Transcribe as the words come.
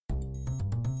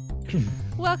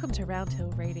Welcome to Round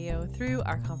Hill Radio. Through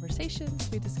our conversations,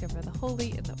 we discover the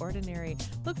holy and the ordinary,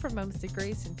 look for moments of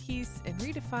grace and peace, and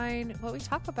redefine what we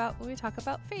talk about when we talk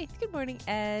about faith. Good morning,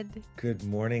 Ed. Good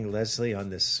morning, Leslie, on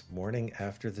this morning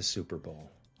after the Super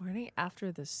Bowl. Morning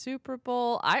after the Super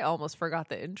Bowl. I almost forgot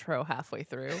the intro halfway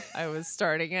through. I was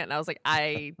starting it, and I was like,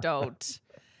 I don't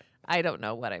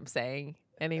know what I'm saying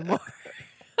anymore.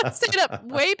 I stayed up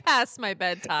way past my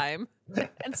bedtime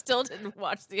and still didn't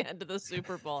watch the end of the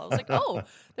Super Bowl. I was like, oh,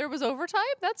 there was overtime?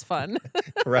 That's fun.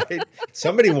 Right?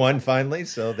 Somebody won finally,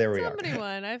 so there we are. Somebody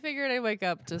won. I figured I'd wake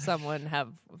up to someone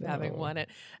having won it.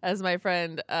 As my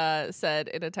friend said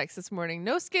in a text this morning,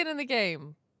 no skin in the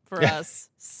game for us.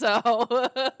 So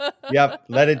Yep,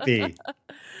 let it be.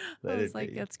 I was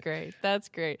like, that's great. That's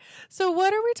great. So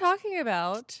what are we talking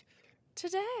about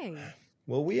today?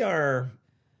 Well, we are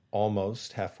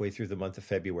almost halfway through the month of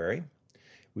February.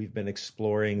 We've been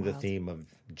exploring the theme of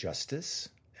justice,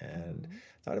 and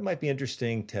thought it might be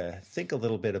interesting to think a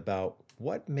little bit about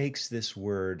what makes this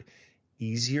word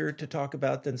easier to talk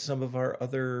about than some of our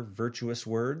other virtuous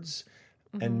words,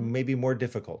 and maybe more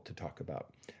difficult to talk about.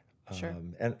 Sure.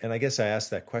 And I guess I asked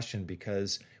that question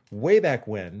because way back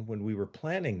when we were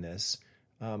planning this,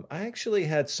 I actually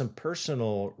had some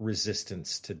personal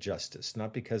resistance to justice,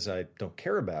 not because I don't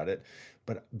care about it,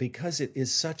 but because it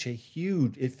is such a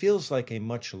huge, it feels like a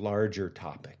much larger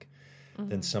topic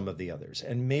than some of the others,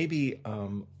 and maybe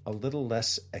a little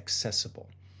less accessible.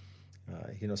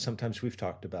 Sometimes we've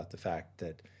talked about the fact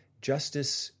that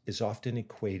justice is often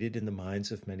equated in the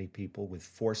minds of many people with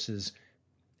forces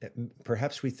that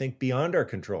perhaps we think beyond our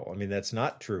control. I mean, that's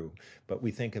not true, but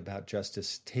we think about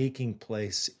justice taking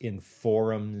place in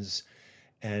forums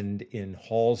and in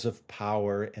halls of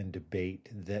power and debate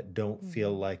that don't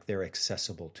feel like they're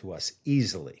accessible to us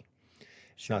easily.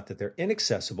 It's not that they're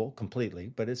inaccessible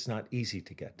completely, but it's not easy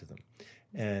to get to them.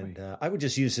 And I would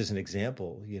just use as an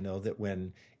example, that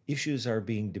when issues are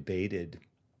being debated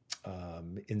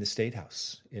in the State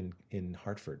House in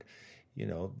Hartford,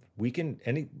 we can,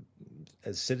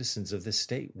 as citizens of this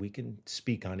state, we can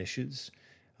speak on issues.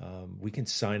 We can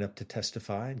sign up to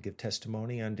testify and give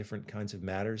testimony on different kinds of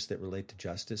matters that relate to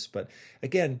justice. But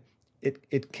again,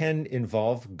 it can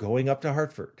involve going up to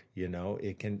Hartford.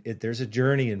 There's a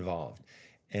journey involved,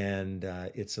 and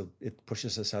it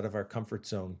pushes us out of our comfort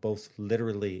zone, both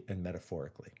literally and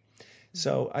metaphorically.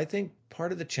 So I think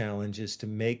part of the challenge is to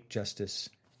make justice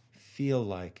feel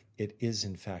like it is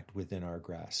in fact within our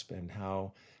grasp, and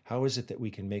how is it that we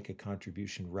can make a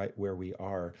contribution right where we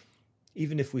are.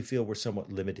 Even if we feel we're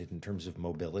somewhat limited in terms of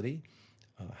mobility,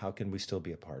 how can we still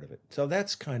be a part of it? So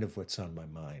that's kind of what's on my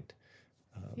mind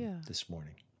this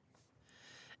morning.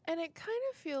 And it kind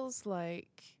of feels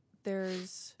like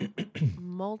there's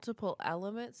multiple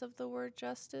elements of the word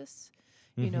justice.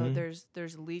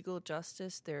 There's legal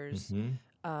justice. There's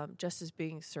justice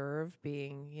being served,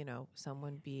 being,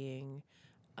 someone being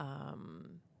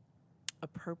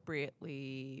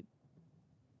appropriately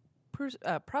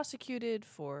prosecuted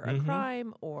for a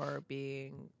crime, or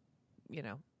being,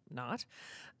 not.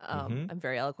 I'm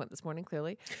very eloquent this morning,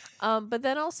 clearly. But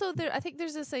then also I think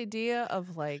there's this idea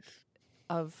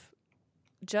of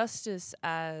justice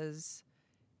as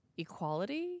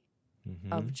equality,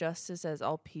 of justice as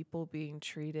all people being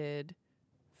treated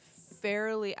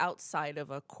fairly outside of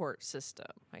a court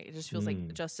system. Right? It just feels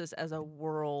like justice as a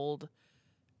world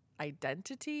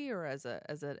identity, or as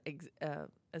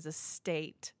a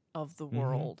state of the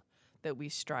world that we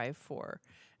strive for.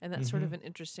 And that's sort of an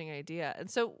interesting idea. And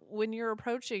so when you're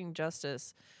approaching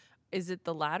justice, is it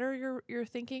the latter you're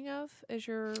thinking of as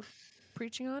you're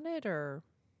preaching on it, or?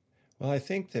 Well, I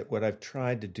think that what I've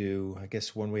tried to do, I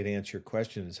guess one way to answer your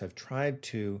question is I've tried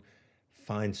to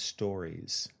find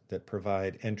stories that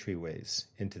provide entryways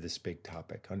into this big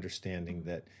topic, understanding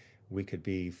that we could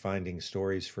be finding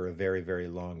stories for a very, very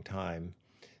long time.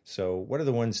 So what are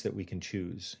the ones that we can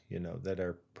choose, that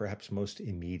are perhaps most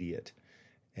immediate?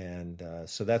 And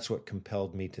so that's what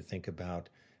compelled me to think about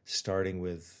starting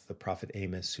with the prophet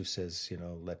Amos, who says,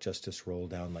 let justice roll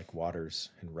down like waters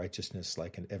and righteousness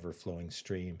like an ever-flowing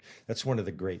stream. That's one of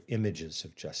the great images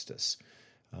of justice.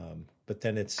 But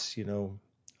then it's,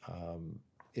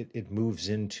 it moves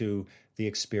into the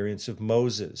experience of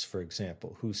Moses, for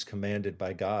example, who's commanded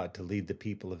by God to lead the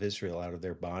people of Israel out of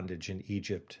their bondage in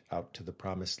Egypt out to the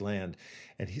promised land.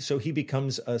 And so he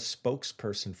becomes a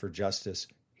spokesperson for justice.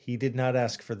 He did not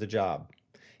ask for the job.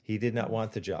 He did not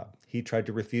want the job. He tried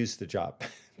to refuse the job,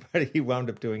 but he wound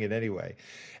up doing it anyway.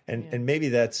 And maybe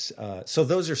that's, so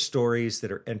those are stories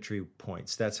that are entry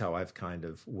points. That's how I've kind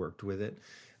of worked with it.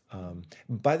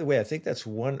 By the way, I think that's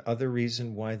one other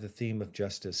reason why the theme of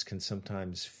justice can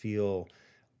sometimes feel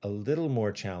a little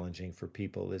more challenging for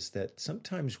people is that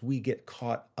sometimes we get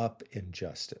caught up in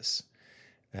justice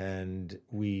and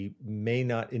we may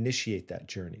not initiate that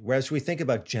journey. Whereas we think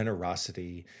about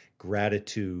generosity,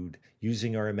 gratitude,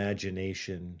 using our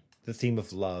imagination, the theme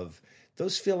of love,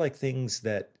 those feel like things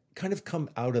that kind of come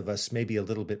out of us maybe a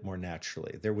little bit more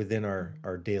naturally. They're within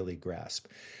our daily grasp.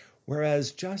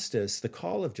 Whereas justice, the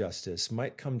call of justice,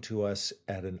 might come to us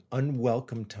at an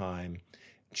unwelcome time,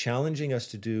 challenging us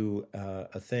to do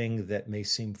a thing that may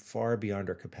seem far beyond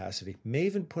our capacity, may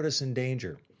even put us in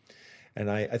danger. And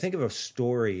I think of a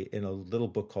story in a little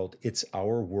book called It's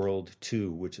Our World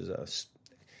Too, which is a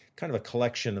kind of a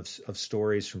collection of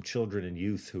stories from children and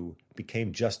youth who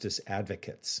became justice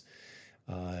advocates,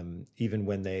 even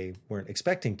when they weren't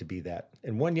expecting to be that.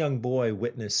 And one young boy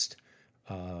witnessed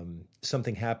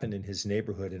something happen in his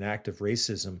neighborhood, an act of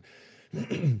racism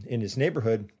in his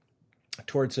neighborhood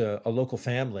towards a local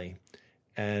family.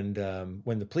 And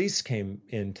when the police came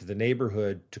into the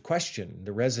neighborhood to question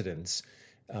the residents,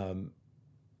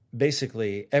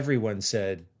 basically everyone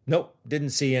said, nope,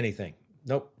 didn't see anything.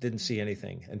 Nope, didn't see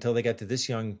anything, until they got to this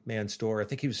young man's door. I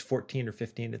think he was 14 or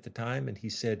 15 at the time. And he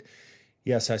said,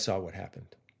 yes, I saw what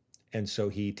happened. And so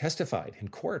he testified in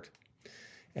court.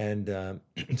 And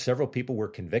several people were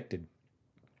convicted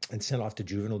and sent off to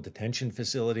juvenile detention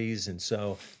facilities. And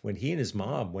so when he and his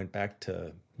mom went back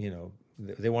to,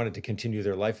 they wanted to continue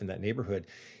their life in that neighborhood,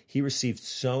 he received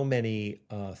so many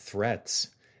threats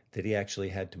that he actually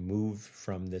had to move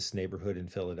from this neighborhood in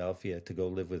Philadelphia to go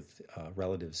live with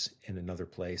relatives in another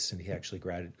place. And he actually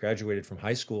graduated from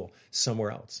high school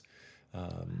somewhere else.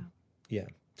 Yeah.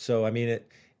 So, I mean,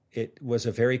 it was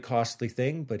a very costly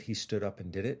thing, but he stood up and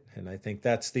did it. And I think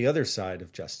that's the other side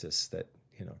of justice that,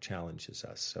 challenges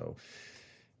us. So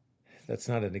that's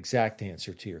not an exact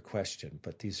answer to your question,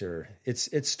 but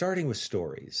it's starting with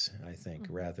stories, I think,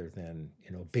 rather than,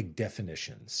 big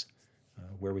definitions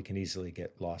where we can easily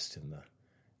get lost in the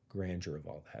grandeur of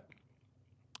all that.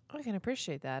 I can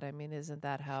appreciate that. I mean, isn't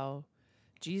that how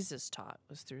Jesus taught,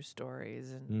 was through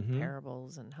stories and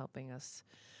parables and helping us,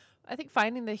 I think,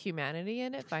 finding the humanity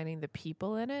in it, finding the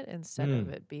people in it, instead of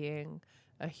it being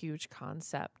a huge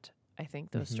concept. I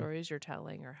think those stories you're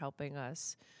telling are helping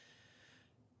us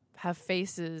have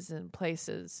faces and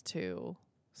places to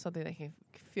something that can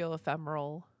feel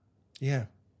ephemeral. Yeah.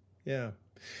 Yeah.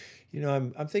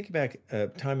 I'm thinking back a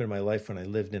time in my life when I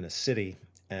lived in a city,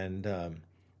 and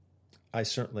I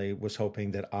certainly was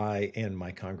hoping that I and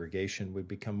my congregation would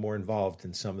become more involved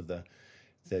in some of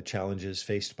the challenges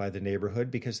faced by the neighborhood,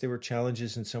 because there were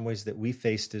challenges in some ways that we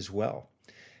faced as well.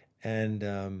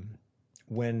 And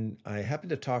when I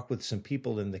happened to talk with some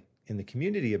people in the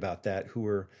community about that,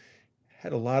 who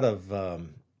had a lot of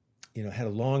had a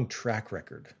long track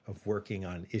record of working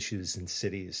on issues in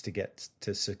cities to get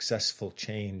to successful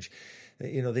change,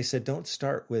 they said, don't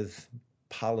start with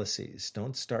policies,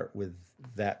 don't start with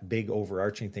that big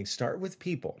overarching thing. Start with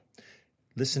people,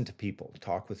 listen to people,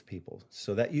 talk with people.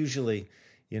 So that usually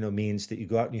means that you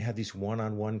go out and you have these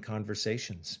one-on-one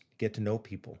conversations, get to know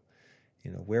people.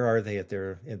 Where are they at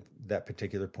that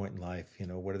particular point in life?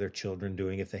 What are their children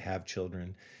doing if they have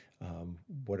children?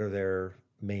 What are their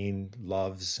main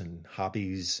loves and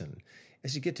hobbies? And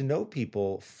as you get to know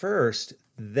people first,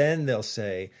 then they'll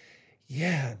say,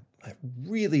 yeah, it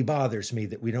really bothers me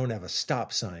that we don't have a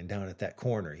stop sign down at that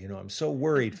corner. I'm so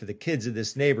worried for the kids of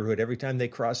this neighborhood every time they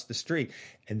cross the street.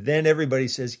 And then everybody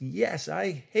says, yes,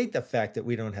 I hate the fact that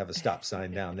we don't have a stop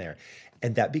sign down there.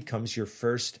 And that becomes your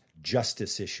first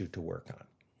justice issue to work on.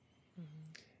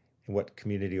 And what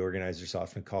community organizers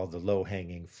often call the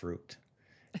low-hanging fruit.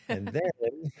 And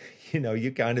then,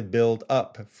 you kind of build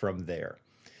up from there.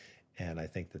 And I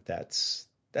think that's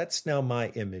now my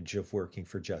image of working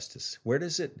for justice. Where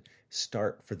does it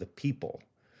start for the people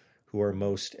who are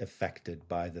most affected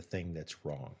by the thing that's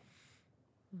wrong?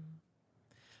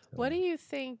 What do you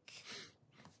think?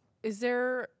 Is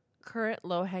there current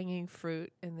low-hanging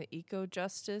fruit in the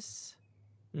eco-justice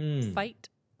fight?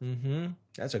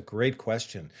 That's a great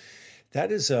question.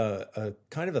 That is a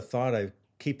kind of a thought I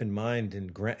keep in mind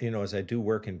as I do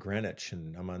work in Greenwich,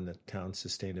 and I'm on the town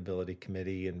sustainability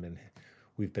committee, and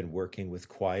we've been working with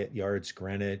Quiet Yards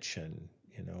Greenwich, and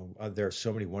there are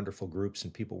so many wonderful groups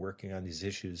and people working on these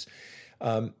issues.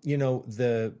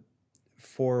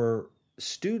 For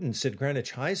students at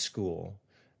Greenwich High School,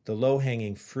 the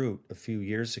low-hanging fruit a few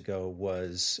years ago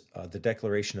was the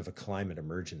declaration of a climate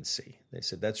emergency. They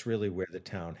said that's really where the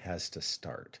town has to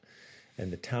start.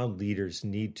 And the town leaders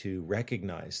need to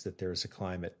recognize that there's a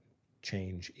climate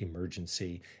change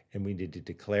emergency, and we need to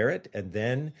declare it and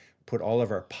then put all of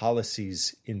our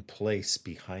policies in place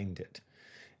behind it.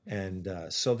 And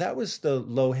so that was the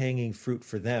low hanging fruit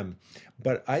for them.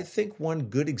 But I think one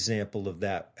good example of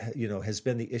that, has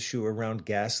been the issue around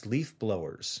gas leaf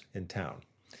blowers in town,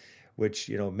 which,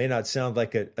 may not sound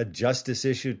like a justice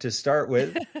issue to start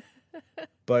with,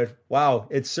 but wow,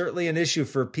 it's certainly an issue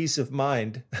for peace of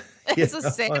mind. It's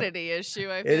a sanity issue,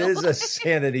 I feel It is a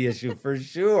sanity issue for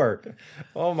sure.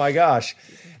 Oh my gosh.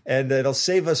 And it'll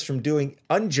save us from doing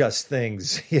unjust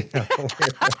things,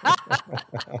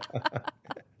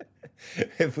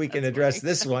 if we can address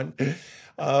this one.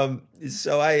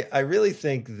 So I really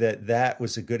think that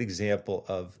was a good example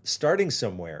of starting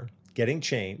somewhere, getting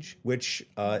change, which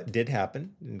did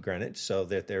happen in Greenwich, so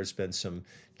that there's been some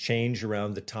change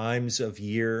around the times of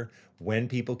year when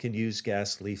people can use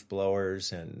gas leaf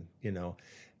blowers. And,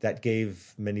 that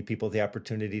gave many people the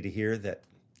opportunity to hear that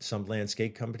some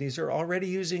landscape companies are already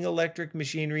using electric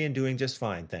machinery and doing just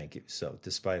fine, thank you. So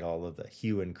despite all of the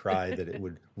hue and cry that it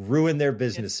would ruin their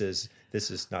businesses, this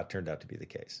has not turned out to be the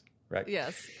case, right?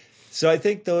 Yes. So I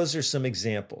think those are some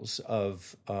examples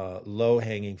of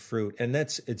low-hanging fruit. And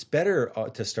it's better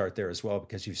to start there as well,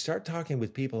 because you start talking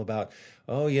with people about,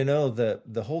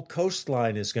 the whole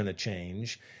coastline is going to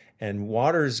change and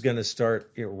water is going to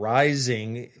start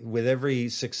rising with every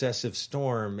successive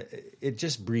storm. It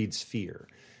just breeds fear.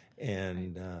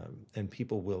 And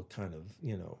people will kind of,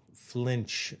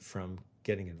 flinch from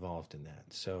getting involved in that.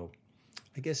 So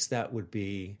I guess that would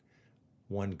be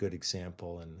one good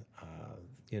example, and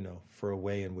for a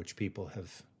way in which people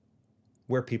have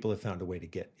found a way to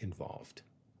get involved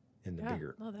in the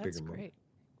bigger great. movement.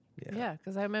 Yeah,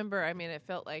 because I remember, it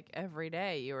felt like every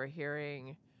day you were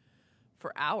hearing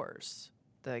for hours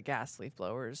the gas leaf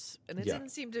blowers, and it didn't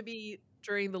seem to be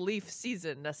during the leaf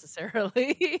season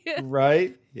necessarily.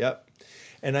 Right. Yep.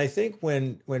 And I think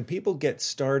when people get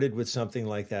started with something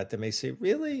like that, they may say,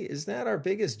 really, is that our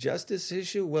biggest justice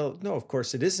issue? Well, no, of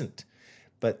course it isn't.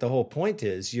 But the whole point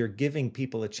is you're giving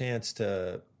people a chance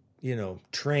to,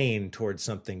 train towards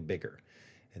something bigger.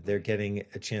 And they're getting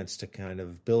a chance to kind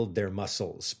of build their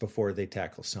muscles before they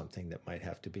tackle something that might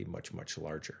have to be much, much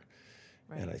larger.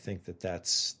 Right. And I think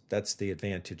that's the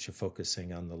advantage of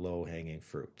focusing on the low-hanging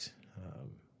fruit.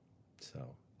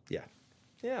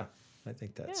 I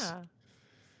think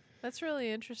that's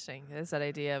really interesting. Is that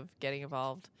idea of getting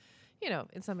involved,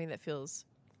 in something that feels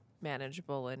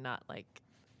manageable and not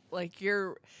like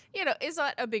you're, is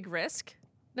not a big risk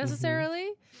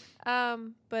necessarily,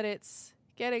 but it's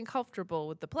getting comfortable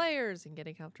with the players and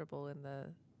getting comfortable in the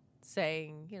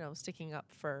saying, sticking up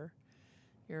for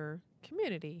your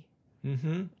community,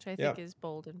 which I think is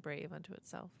bold and brave unto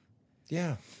itself.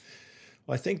 Yeah.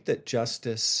 Well, I think that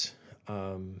justice,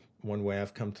 one way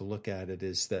I've come to look at it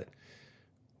is that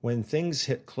when things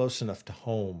hit close enough to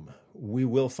home, we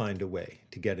will find a way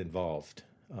to get involved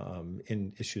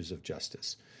in issues of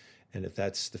justice. And if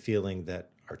that's the feeling that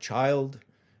our child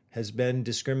has been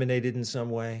discriminated in some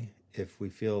way, if we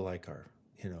feel like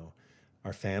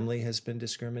our family has been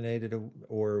discriminated,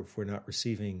 or if we're not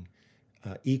receiving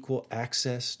equal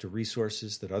access to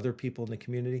resources that other people in the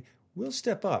community, we'll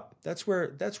step up. That's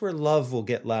where love will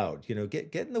get loud.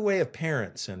 Get in the way of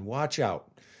parents and watch out.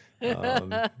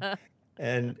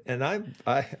 And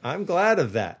I'm glad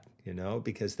of that.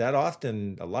 Because that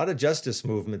often a lot of justice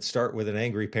movements start with an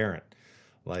angry parent,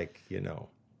 right?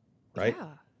 Yeah.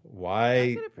 Why?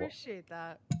 I can appreciate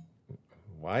that.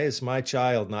 Why is my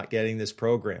child not getting this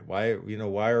program? Why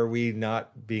are we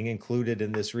not being included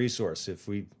in this resource if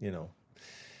we,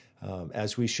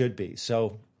 as we should be?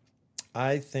 So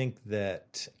I think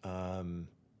that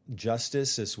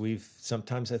justice, as we've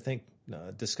sometimes, I think,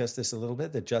 discussed this a little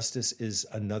bit, that justice is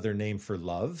another name for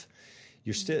love.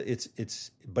 You're still,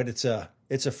 but it's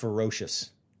a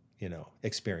ferocious,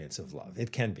 experience of love.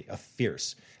 It can be a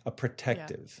fierce, a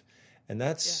protective, and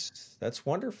that's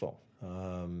wonderful.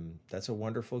 That's a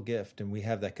wonderful gift, and we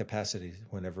have that capacity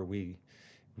whenever we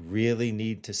really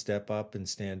need to step up and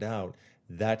stand out.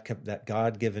 That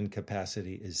God-given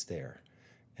capacity is there,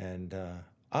 and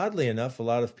oddly enough, a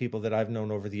lot of people that I've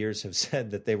known over the years have said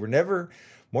that they were never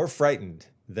more frightened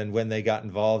than when they got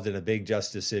involved in a big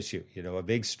justice issue, a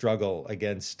big struggle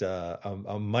against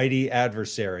a mighty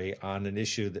adversary on an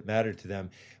issue that mattered to them,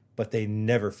 but they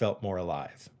never felt more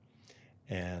alive.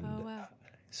 And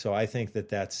so I think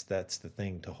that's the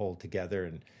thing to hold together.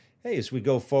 And hey, as we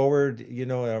go forward,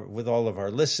 with all of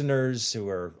our listeners who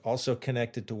are also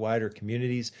connected to wider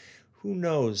communities, who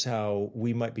knows how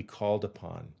we might be called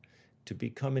upon to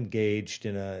become engaged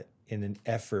in an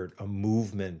effort, a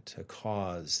movement, a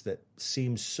cause that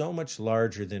seems so much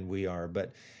larger than we are,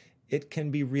 but it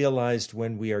can be realized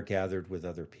when we are gathered with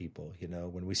other people.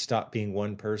 When we stop being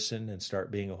one person and start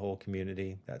being a whole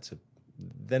community, that's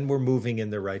then we're moving in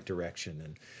the right direction.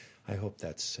 And I hope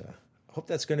that's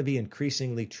going to be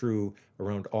increasingly true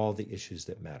around all the issues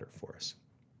that matter for us.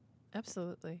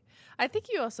 Absolutely. I think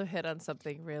you also hit on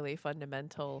something really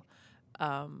fundamental,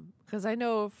 because I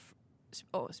know,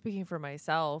 speaking for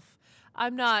myself,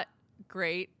 I'm not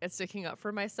great at sticking up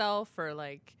for myself or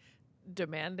like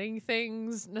demanding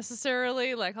things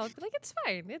necessarily. Like I'll be like, it's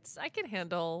fine. I can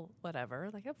handle whatever.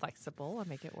 Like I'm flexible. I'll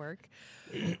make it work.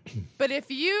 But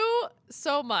if you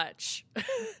so much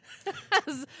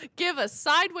as give a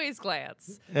sideways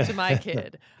glance to my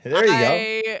kid, There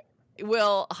you go.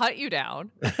 Will hunt you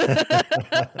down.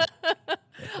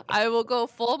 I will go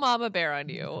full mama bear on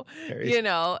you,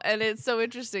 and it's so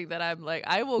interesting that I'm like,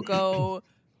 I will go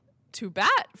to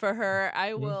bat for her.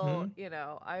 I will,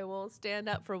 I will stand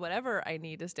up for whatever I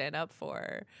need to stand up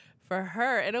for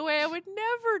her in a way I would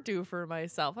never do for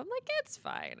myself. I'm like, it's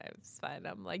fine. It's fine.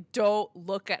 I'm like, don't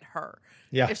look at her.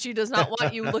 Yeah. If she does not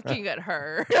want you looking at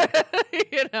her,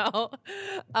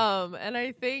 and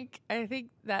I think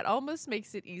that almost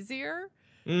makes it easier,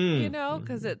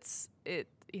 because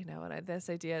and this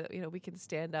idea that, we can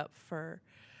stand up for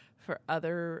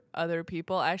other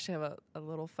people. I actually have a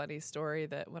little funny story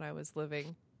that when I was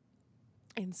living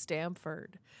in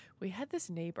Stamford, we had this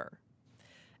neighbor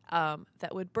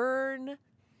that would burn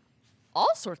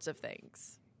all sorts of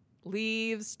things,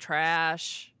 leaves,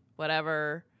 trash,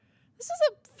 whatever. This is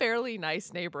a fairly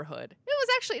nice neighborhood. It was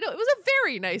actually, it was a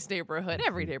very nice neighborhood.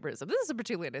 Every neighborhood is. This is a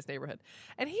particularly nice neighborhood.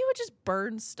 And he would just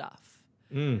burn stuff.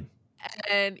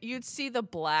 And you'd see the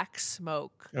black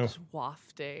smoke just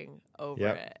wafting over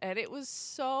it. And it was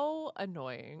so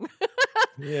annoying.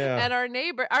 Yeah. And our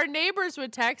neighbors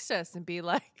would text us and be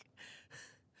like,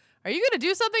 are you going to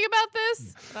do something about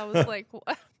this? And I was like,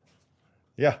 what?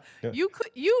 Yeah. You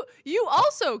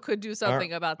also could do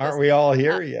something about this. Aren't we all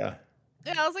here? Yeah.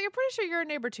 Yeah, I was like, I'm pretty sure you're a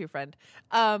neighbor too, friend.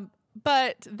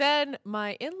 But then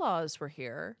my in-laws were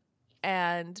here,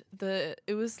 and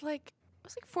it was like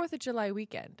 4th of July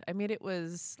weekend. I mean, it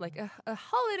was like a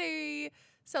holiday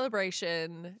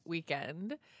celebration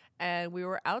weekend, and we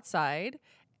were outside,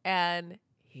 and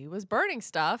he was burning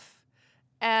stuff,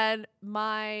 and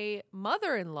my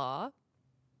mother-in-law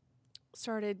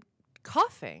started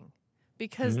coughing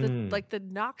because the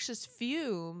noxious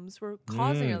fumes were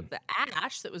causing the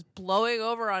ash that was blowing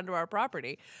over onto our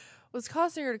property was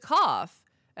causing her to cough.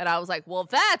 And I was like, well,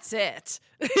 that's it.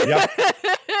 Yep.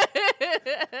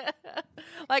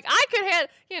 Like I could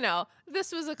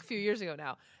this was a few years ago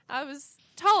now. I was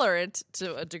tolerant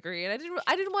to a degree, and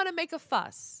I didn't want to make a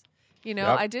fuss. Yep.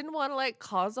 I didn't want to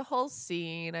cause a whole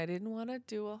scene. I didn't want to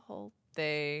do a whole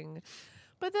thing.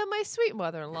 But then my sweet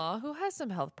mother-in-law, who has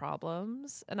some health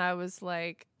problems, and I was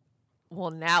like, well,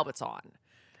 now it's on.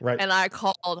 Right. And I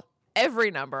called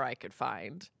every number I could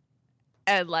find.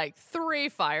 And 3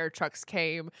 fire trucks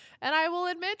came. And I will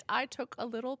admit, I took a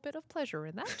little bit of pleasure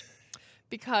in that.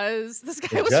 Because this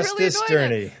guy was really annoying.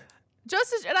 Journey.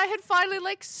 And I had finally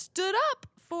stood up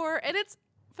and it's,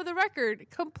 for the record,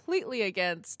 completely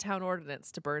against town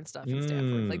ordinance to burn stuff in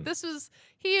Stamford. This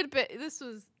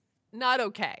was not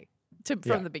okay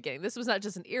from the beginning. This was not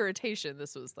just an irritation.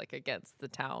 This was against the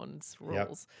town's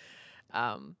rules.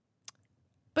 Yep.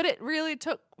 But it really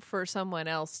took for someone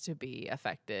else to be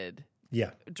affected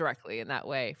directly in that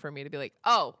way for me to be like,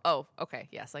 oh, okay,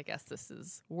 yes, I guess this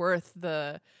is worth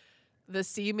the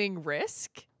seeming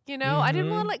risk. I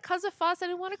didn't want to cause a fuss. I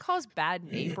didn't want to cause bad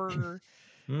neighbor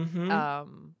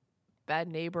bad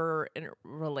neighbor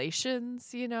relations.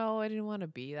 I didn't want to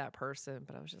be that person,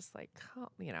 but I was just like,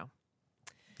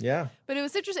 yeah. But it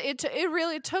was interesting. It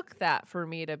really took that for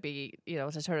me to be,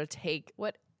 to sort of take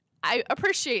what I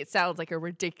appreciate sounds like a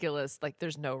ridiculous,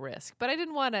 there's no risk, but I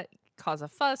didn't want to cause a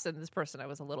fuss. And this person, I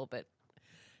was a little bit,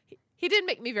 he didn't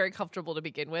make me very comfortable to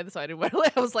begin with. So I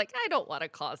was like, I don't want to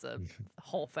cause a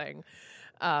whole thing.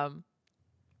 But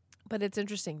it's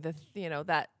interesting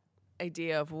that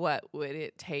idea of what would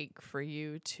it take for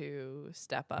you to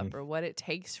step up or what it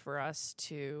takes for us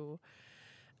to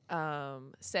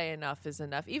say enough is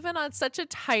enough, even on such a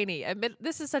tiny,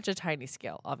 this is such a tiny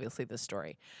scale, obviously, this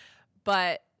story,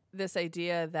 but this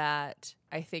idea that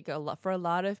I think for a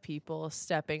lot of people,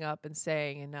 stepping up and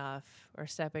saying enough or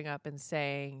stepping up and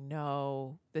saying,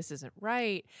 no, this isn't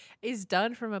right, is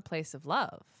done from a place of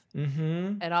love.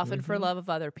 And often for love of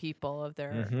other people, of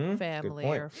their family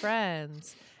or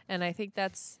friends. And I think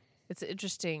it's an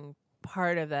interesting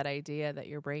part of that idea that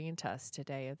you're bringing to us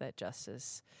today, of that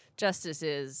justice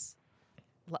is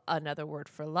another word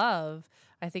for love.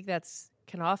 I think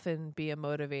can often be a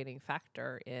motivating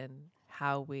factor in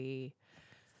how we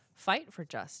fight for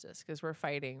justice, because we're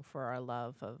fighting for our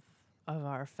love of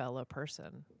our fellow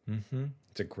person. Mm-hmm.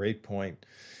 It's a great point.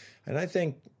 And I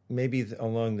think maybe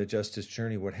along the justice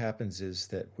journey, what happens is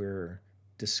that we're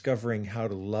discovering how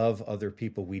to love other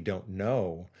people we don't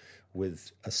know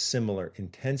with a similar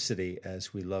intensity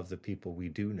as we love the people we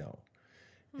do know.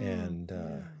 And,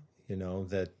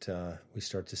 that we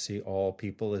start to see all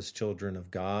people as children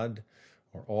of God,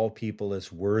 or all people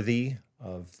as worthy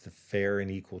of the fair and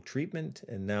equal treatment.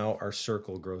 And now our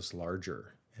circle grows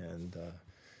larger. And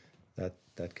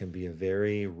that can be a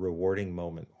very rewarding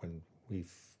moment when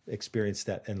we've experienced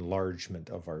that enlargement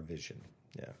of our vision.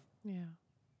 Yeah. Yeah.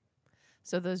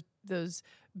 So those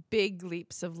big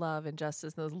leaps of love and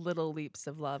justice, those little leaps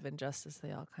of love and justice,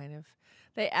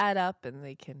 they add up, and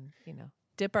they can,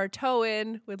 dip our toe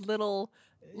in with little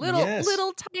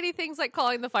tiny things like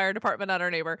calling the fire department on our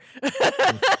neighbor.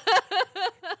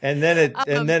 And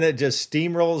then it just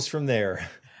steamrolls from there.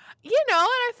 And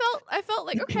I felt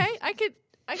like, okay, I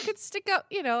could stick up,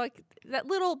 like that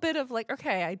little bit of like,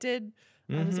 okay, I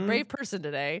was a brave person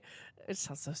today. It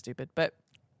sounds so stupid, but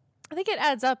I think it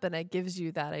adds up, and it gives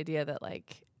you that idea that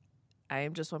like, I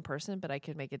am just one person, but I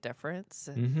can make a difference.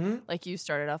 And like you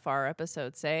started off our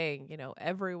episode saying,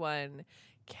 everyone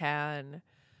can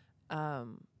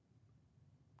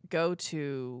go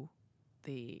to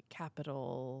the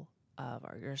capital of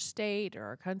your state or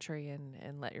our country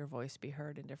and let your voice be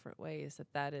heard in different ways.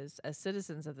 That is, as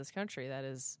citizens of this country, that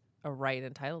is a right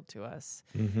entitled to us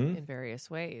in various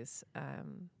ways.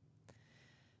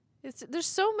 There's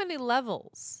so many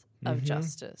levels of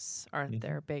justice, aren't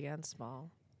there, big and small?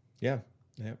 Yeah,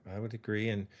 I would agree.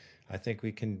 And I think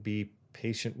we can be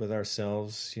patient with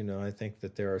ourselves. I think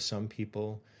that there are some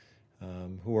people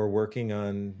who are working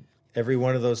on every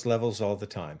one of those levels all the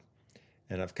time.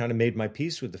 And I've kind of made my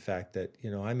peace with the fact that,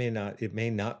 it may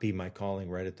not be my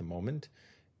calling right at the moment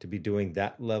to be doing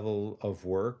that level of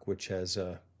work, which has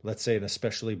let's say an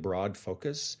especially broad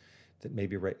focus, that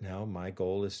maybe right now my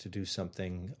goal is to do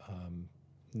something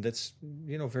that's,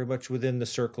 very much within the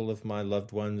circle of my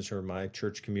loved ones or my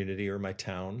church community or my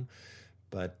town.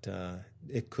 But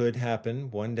it could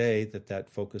happen one day that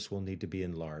focus will need to be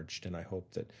enlarged. And I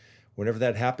hope that whenever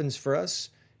that happens for us,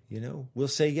 we'll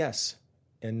say yes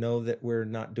and know that we're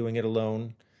not doing it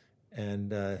alone.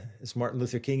 And as Martin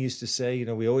Luther King used to say,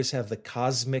 we always have the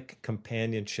cosmic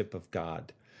companionship of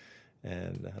God.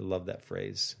 And I love that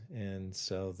phrase. And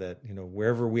so that,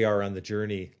 wherever we are on the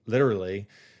journey, literally,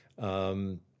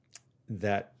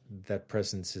 that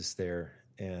presence is there,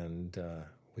 and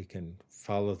we can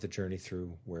follow the journey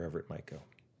through wherever it might go.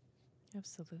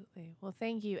 Absolutely. Well,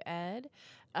 thank you, Ed.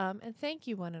 And thank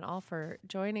you, one and all, for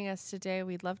joining us today.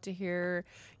 We'd love to hear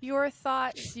your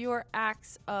thoughts, your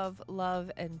acts of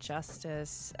love and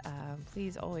justice.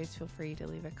 Please always feel free to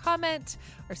leave a comment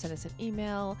or send us an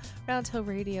email. Round Hill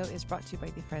Radio is brought to you by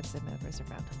the friends and members of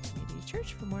Round Hill Community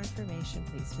Church. For more information,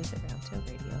 please visit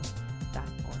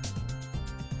roundhillradio.org.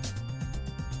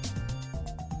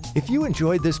 If you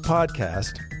enjoyed this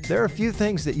podcast, there are a few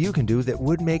things that you can do that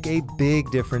would make a big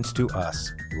difference to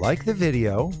us. Like the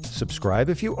video, subscribe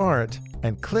if you aren't,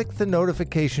 and click the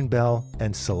notification bell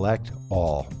and select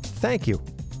all. Thank you.